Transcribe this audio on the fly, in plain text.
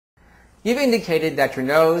You've indicated that your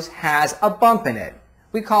nose has a bump in it.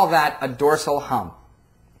 We call that a dorsal hump.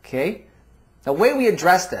 Okay? The way we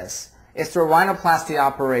address this is through a rhinoplasty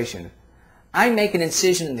operation. I make an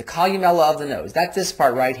incision in the columella of the nose. That's this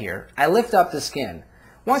part right here. I lift up the skin.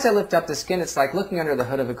 Once I lift up the skin, it's like looking under the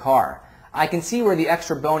hood of a car. I can see where the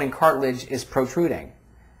extra bone and cartilage is protruding.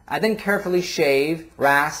 I then carefully shave,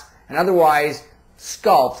 rasp, and otherwise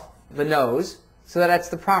sculpt the nose so that it's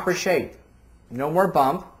the proper shape. No more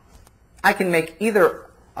bump. I can make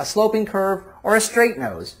either a sloping curve or a straight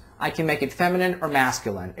nose. I can make it feminine or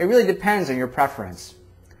masculine. It really depends on your preference.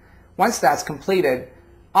 Once that's completed,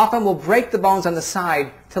 often we'll break the bones on the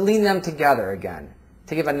side to lean them together again,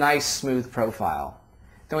 to give a nice smooth profile.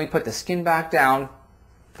 Then we put the skin back down,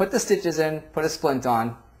 put the stitches in, put a splint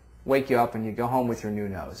on, wake you up, and you go home with your new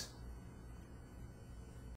nose.